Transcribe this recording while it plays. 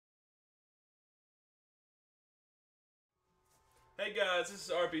Hey guys, this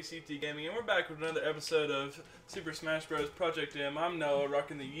is RPCTGaming, and we're back with another episode of Super Smash Bros. Project M. I'm Noah,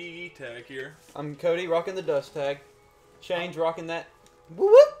 rocking the Yee tag here. I'm Cody, rocking the dust tag. Shane's rocking that.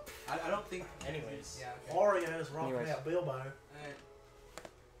 Whoop whoop! I don't think. Anyways. Yeah. Wario's rocking that Bilbo.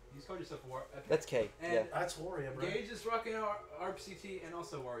 You just called yourself Wario. Okay. That's K. And yeah. That's Wario, bro. Gage is rocking our RPCT and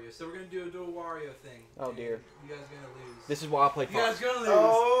also Wario. So we're gonna do a dual Wario thing. Oh dear. You guys are gonna lose. This is why I played You guys Fox. gonna lose.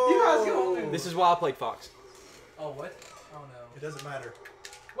 Oh. You guys gonna lose. This is why I played Fox. Oh what? Oh no. It doesn't matter.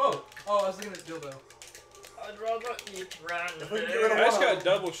 Whoa. Oh, I was looking at Bilbo. I'd rather eat round. If we can get rid of I just one got of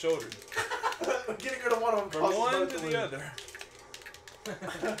double shouldered. them, getting rid of one of them From causes one both to the lose. other.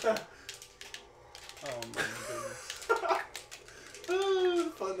 Oh my goodness.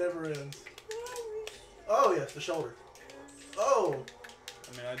 The fun never ends. Oh yes, the shoulder. Oh.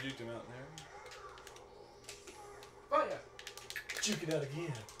 I mean, I juked him out there. Oh yeah. Juke it out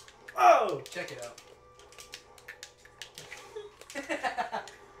again. Oh. Check it out.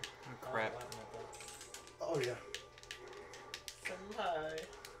 Oh, crap. Oh yeah. Senpai.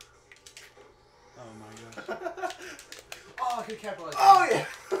 Oh my gosh. Oh, I could capitalize. Oh yeah.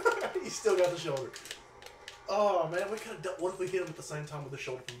 He still got the shoulder. Oh man, we could have done. What if we hit him at the same time with the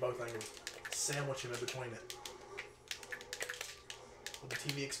shoulder from both angles? Sandwich him in between it. Will the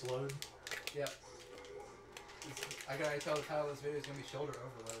TV explode? Yep. I gotta tell the title of this video is gonna be shoulder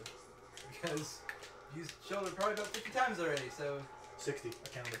overload because you used shoulder probably about 50 times already. So 60. I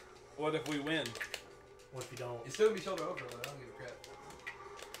counted. What if we win? What if you don't? it's still gonna be shoulder overload. I don't give a crap.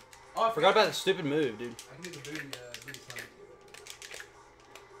 Oh, I forgot about that stupid move, dude. I can do the booty slam.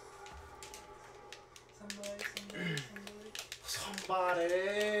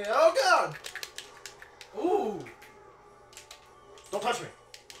 Somebody. Oh god! Ooh! Don't touch me.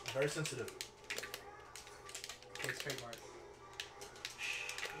 I'm very sensitive. It's trademark.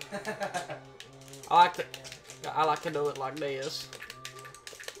 I like to do it like this.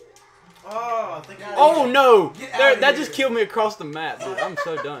 Oh, I think. Oh no! Get There, outta that here. just killed me across the map, dude. I'm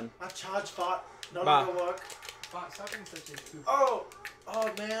so done. I charge spot. No, Bye. no, work. Fuck, stop being such a poop. Oh,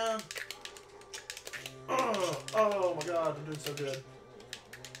 oh man. Oh my god, I'm doing so good.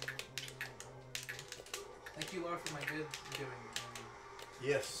 Thank you, Laura, for my good doing.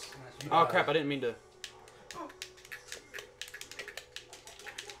 Yes. You Oh got crap! it. I didn't mean to.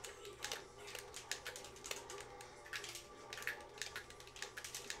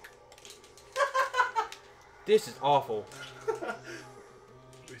 This is awful.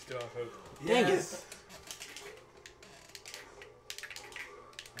 We still have hope. Dang Yes.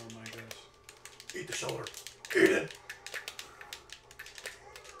 Oh my gosh. Eat the shoulder. Eat it.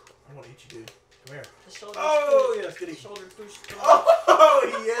 I want to eat you, dude. Come here. The shoulder Oh yes, the good eat. shoulder push.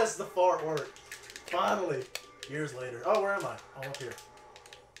 Oh yes, the fart worked. Finally. Years later. Oh, where am I? Oh, up here.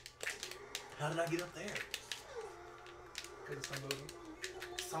 How did I get up there? Good somebody.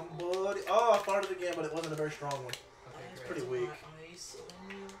 Somebody. Oh, I farted again, but it wasn't a very strong one. Okay, It's great. pretty weak. Eyes on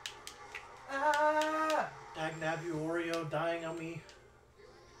you. Ah! Dagnab you, Oreo, dying on me.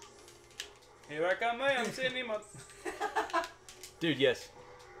 Here I come, man. I'm sending him up. Dude, yes.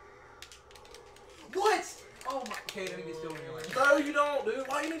 What? Oh my. Okay, let me be still when you're like. No, you don't, dude.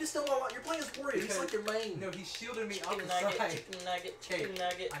 Why you need to steal my life? You're playing as Oreo. He's Because- like your main. No, he shielded me Chicken off the nugget, side. chicken nugget, chicken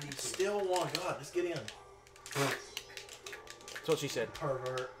nugget. I need to. Steal one. God, just get in. That's what she said.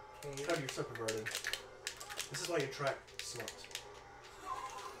 Pervert. Okay. God, you're so perverted. This is why you attract sluts.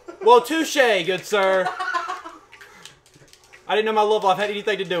 Well, touche, good sir. I didn't know my love life had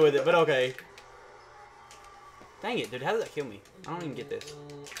anything to do with it, but okay. Dang it, dude. How did that kill me? I don't even get this.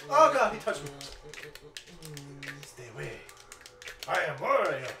 Oh god, he touched me. Stay away. I am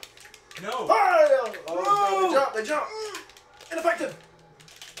Mario. No. Mario! Oh, no. They jump. Ineffective.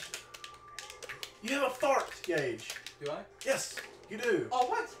 You have a fart gauge. Do I? Yes, you do. Oh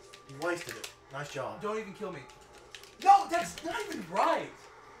what? You wasted it. Nice job. Don't even kill me. No, that's not even right.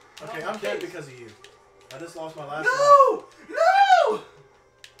 Okay, Oh, I'm dead okay. because of you. I just lost my last No! No!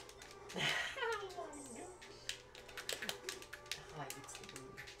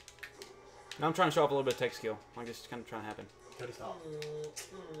 Now I'm trying to show off a little bit of tech skill. Like this is kind of trying to happen. one. Cody, stop.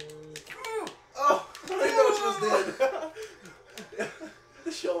 Oh, I didn't know she was dead.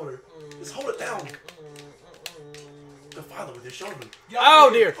 The shoulder. Just hold it down. Defile it with your shoulder. Oh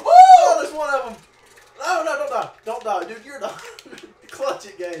dear! Oh, there's one of them. No, no, don't die. Don't die, dude. You're not. Clutch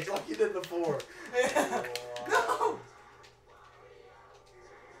it, Gage, like you did before. No!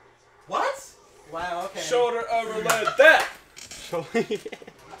 What? Wow, okay. Shoulder overload that!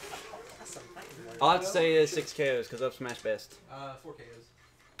 All I have to say is 6 KOs because I've smashed best. 4 KOs.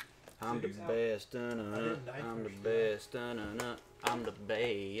 I'm the best. I'm the best. I'm the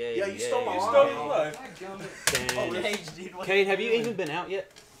bay. Yeah, you stole my You line. stole his life. Cade, have you even been out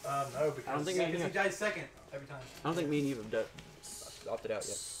yet? No, because I don't think Because he dies second every time. I don't think me and you have opted out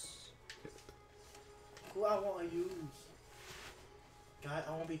yet. who I want to use. Guy, I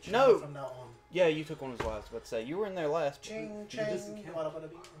want to be ching No. from now on. Yeah, you took one as well. I was about to say you were in there last. Ching, It doesn't ching. count. What about a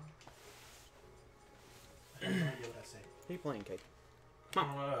bee? I have no idea what I say. Who you playing, Cade? I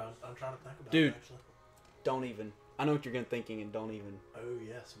don't know. I'm trying to think about Dude. it, actually. Don't even. I know what you're gonna thinking, and don't even. Oh,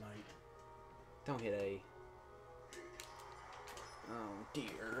 yes, mate. Don't hit A. Oh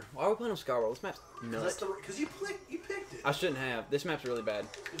dear. Why are we playing on Skyward? This map's nuts. Because you picked it. I shouldn't have. This map's really bad.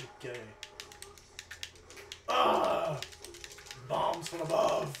 You're gay. Ah! Bombs from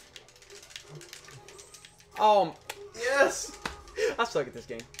above. Yes! I suck at this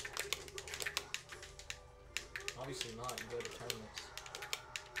game. Obviously not. You go to tournaments.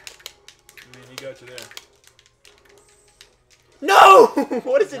 I mean, he got you there. No!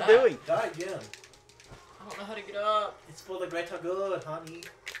 What is it That- doing? Die again. I don't know how to get up. It's for the greater good, honey.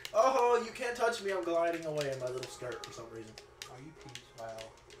 Oh, you can't touch me. I'm gliding away in my little skirt for some reason. Are you Peach? Wow.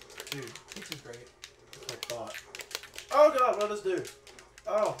 Dude, Peach is great. that's what I thought. Oh, God, what does this do?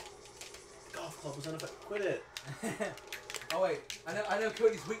 Oh. Golf club was in effect. Quit it. Oh wait, I know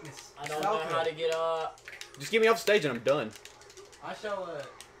Cody's weakness. I don't know how to get up. Just get me off stage and I'm done. I shall.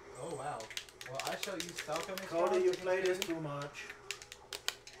 Oh wow. Well, I shall use Falcon. Cody, you play this too much.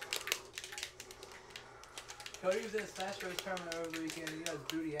 Cody was in a Smash Bros tournament over the weekend. He got his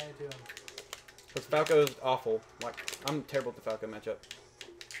booty handed to him. Because Falco's awful. Like, I'm terrible at the Falco matchup.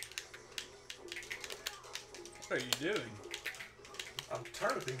 What are you doing? I'm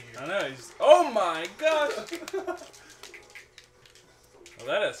turniping you. I know, he's... Oh my gosh! Well,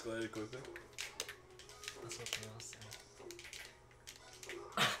 that escalated quickly. That's something else.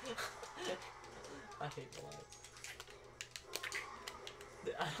 I hate the lights.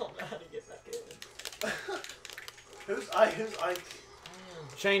 I don't know how to get back in. Who's I? Damn.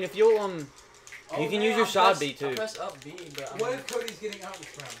 Shane, if you'll, Oh, you can man, use your I'll side press- B I too. press up B, but What if Cody's getting out this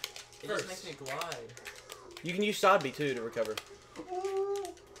round? it just first? makes me glide. You can use side B too to recover.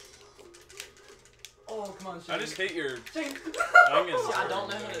 Oh, come on, Shane. I just hate your Shane. onions. See, I don't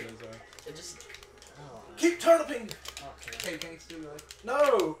know or how whatever to- those are. It just. Oh, Keep turniping. okay. Okay, can you still go?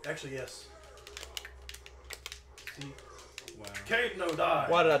 No. Actually, yes. See, Wow. Kate, no die.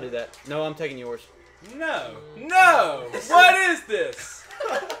 Why did I do that? No, I'm taking yours. No! No! What is this?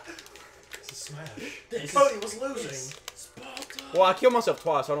 It's a smash. This Cody was losing. is Sparta. Well, I killed myself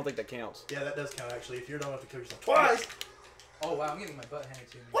twice, so I don't think that counts. Yeah, that does count actually. If you're don't have to kill yourself twice. Oh wow, I'm getting my butt handed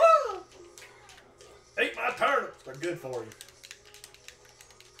to me. Woo! Eat my turnips. They're good for you.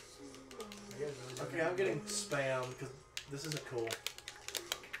 You guys really don't Okay, I'm know. getting spammed because this isn't cool.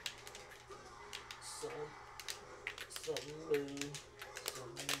 Something blue.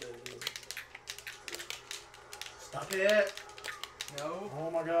 Stop it. No.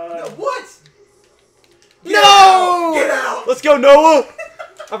 Oh my god. No, what? No! Get out! Let's go, Noah!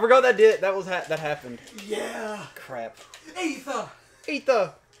 I forgot that was that happened. Yeah. Crap. Aether!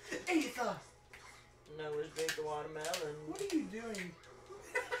 Etha! Aether! Noah's drink the watermelon. What are you doing?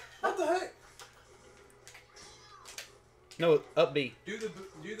 What the heck? No, up B. Do the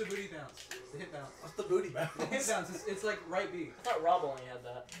booty bounce. The hip bounce. What's the booty The hip bounce? bounce. It's like right B. I thought Rob only had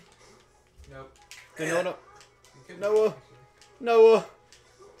that. Nope. Go, Noah. It could be, Noah. actually. Noah.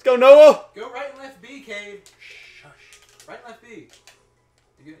 Let's go, Noah! Go right and left B, Cade. Shush. Right and left B.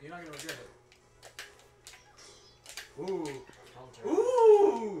 You're not gonna regret it. Ooh. Counter.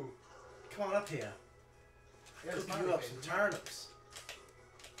 Ooh. Come on up here. Yeah, Cook smiley you up face. some turnips.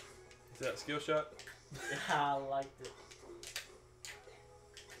 Is that a skill shot? I liked it.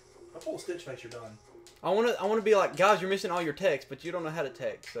 A full stitch face, you're done. I wanna be like, guys, you're missing all your text, but you don't know how to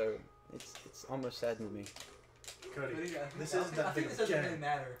text, so it's almost saddening to me. Cody, But yeah, this I isn't that think big this of a doesn't really game.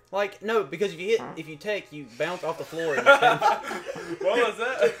 matter. Like, no, because if you text, you bounce off the floor and you spin. What was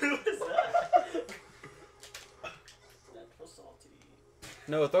that? What is that? That was salty.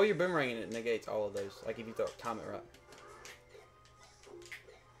 No, throw your boomerang and it negates all of those. Like if you time it right.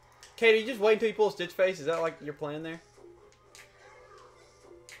 Katie, you just wait until you pull a stitch face? Is that like your plan there?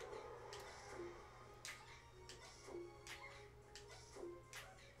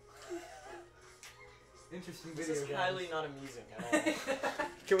 Interesting This video. is highly not amusing at all.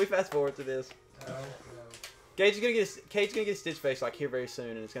 Can we fast forward to this? No. Cage's gonna get a stitch face like here very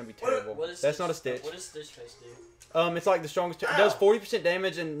soon, and it's gonna be terrible. What is That's Stitch- not a stitch. What does Stitch Face do? It's like the strongest. It does 40%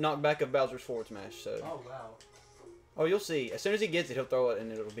 damage and knockback of Bowser's forward smash. So. Oh wow. Oh, you'll see. As soon as he gets it, he'll throw it,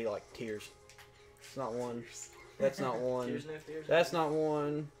 and it'll be like tears. It's not one. That's not one. Tears, no fears. That's not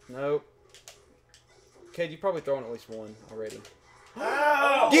one. Nope. Cade, you've probably thrown at least one already.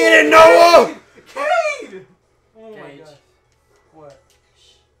 Ow! Get it, Noah! Cade! Oh my Cage. gosh. What?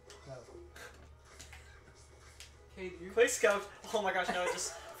 No. Cade, you. Quick scope. Oh my gosh, no,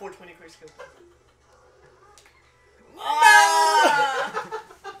 just 420 quick scope. Oh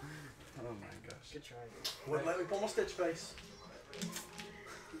my gosh. Good try. Wouldn't let me pull my Stitch face.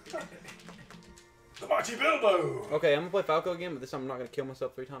 The Marchy Bilbo! Okay, I'm gonna play Falco again, but this time I'm not gonna kill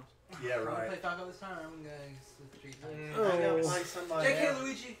myself 3 times. Yeah, I'm gonna play right. Falco this time, or I'm gonna use 3 times. Oh. I gotta play somebody JK else.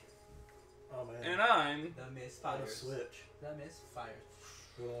 Luigi! Oh man. And I'm. The I misfires. switch. The misfires.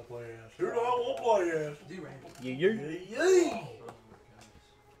 Who do I play as? Who do I want to play as? Do Randy. Yeah. Yay!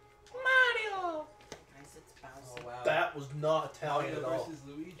 Mario! Nice, it's Oh bouncing. wow. That was not Italian Mario at all. versus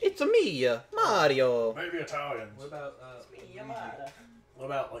Luigi. It's a me, Mario. Maybe Italians. What about It's me, Luigi? Yamada. What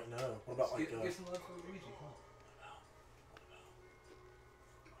about like no? What about like Get some love for Luigi. Come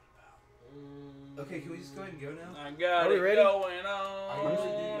on. Okay, can we just go ahead and go now? I got Are we it ready? going I usually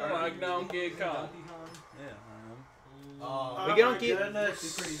do- on like Donkey Kong. Donkey Kong. Yeah, I am. Oh, We get on my key- goodness. This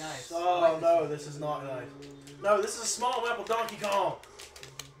is pretty nice. I Oh like no, this. this is not nice. No, this is a small map of Donkey Kong.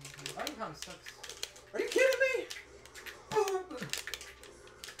 Donkey Kong sucks. Are you kidding me?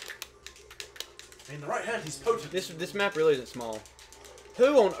 In the right hand, he's potent. This map really isn't small.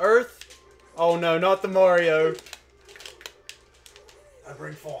 Who on earth? Oh no, not the Mario. I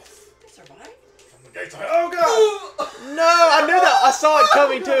bring forth Survive? from the gates. Oh god! No, I knew that. I saw it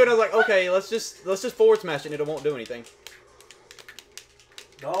coming too, and I was like, okay, let's just forward smash it, and it won't do anything.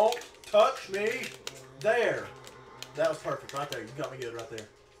 Don't touch me. There. That was perfect right there. You got me good right there.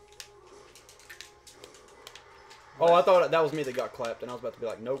 Oh, I thought that was me that got clapped, and I was about to be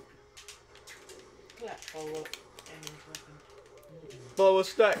like, nope. Yeah, follow up. Damage weapon. Blow a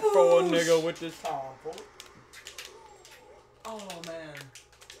stack for a nigga with this. Oh man.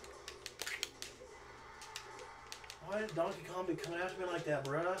 Why did Donkey Kong be coming after me like that,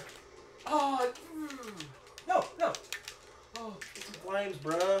 bruh? Oh. No, no. Oh. Get some flames,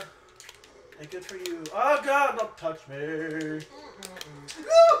 bruh. Hey, good for you. Oh god, don't touch me.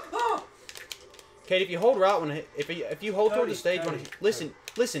 No! Oh! Kate, if you hold right when if you hold toward the stage when Cody. listen.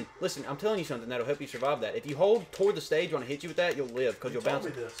 I'm telling you something that'll help you survive that. If you hold toward the stage when I hit you with that, you'll live because You you'll told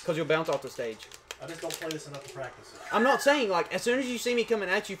bounce me this. because you'll bounce off the stage. I just don't play this enough to practice it. I'm not saying like as soon as you see me coming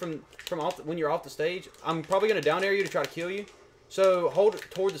at you from off when you're off the stage, I'm probably gonna down air you to try to kill you. So hold it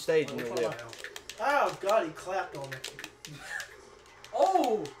toward the stage and you'll live. Oh god, he clapped on me.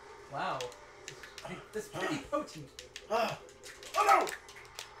 Oh! Wow. That's pretty potent. Ah. Oh no!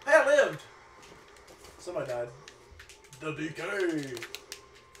 Hey, I lived! Somebody died. The DK!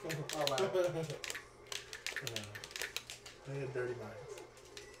 Oh wow. They had dirty minds.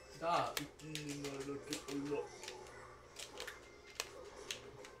 Stop.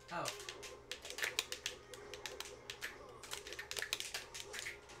 Ow.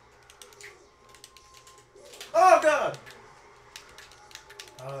 Oh god!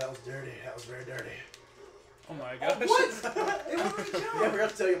 Oh, that was dirty. That was very dirty. Oh my Oh, gosh. what? It wasn't a Yeah, I joke. forgot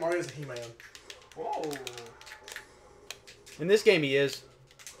to tell you, Mario's a He-Man. Whoa. In this game, he is.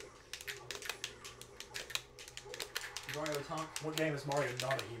 Mario Tonk What game is Mario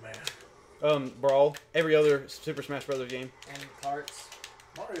not a He-Man? Brawl. Every other Super Smash Brothers game. And carts.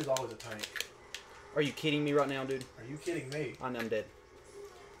 Mario's always a tank. Are you kidding me right now, dude? Are you kidding me? I'm dead.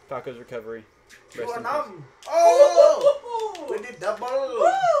 Falco's recovery. You Rest are in peace. numb! Oh! We Woo! did double!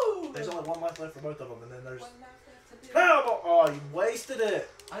 Woo! There's only one life left for both of them, and then there's... One life left to do. Terrible! Oh, you wasted it!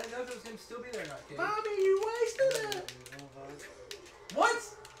 I didn't know if it was going to still be there or not, Kate. Mommy, you wasted it! What?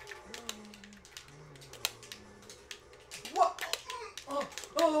 What? Oh,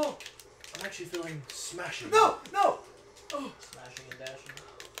 oh, I'm actually feeling smashing. no, no! Oh, Smashing and dashing.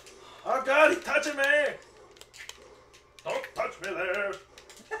 Oh god, he's touching me! Don't touch me there!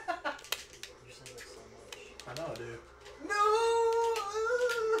 You're saying this so much. I know I do. no!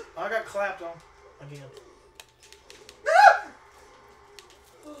 I got clapped on. Again.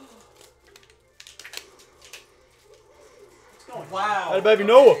 What's going on? Wow. That a baby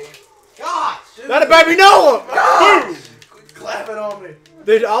Noah. Gosh! That a baby Noah! Boom! Quit clapping on me.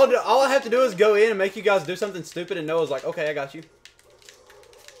 Dude, all I have to do is go in and make you guys do something stupid, and Noah's like, okay, I got you.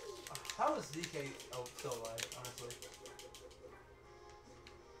 How is DK still alive, honestly?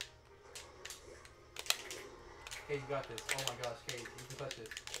 Kate, you got this. Oh my gosh, Kate, you can touch this.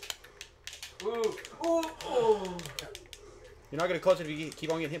 Ooh! Ooh! Oh! You're not gonna clutch it if you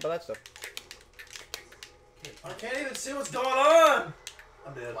keep on getting hit by that stuff. I can't even see what's going on!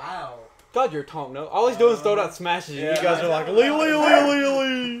 I'm dead. Wow. God, you're a tonk, no. All he's doing is throwing out smashes, and Yeah, you guys are like,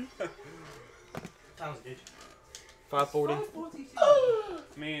 lee. Time's good. 540. 542.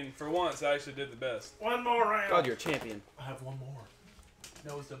 I mean, for once, I actually did the best. One more round. God, you're a champion. I have one more.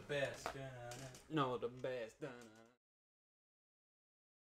 knows the best. No, the best. Dun, dun, dun.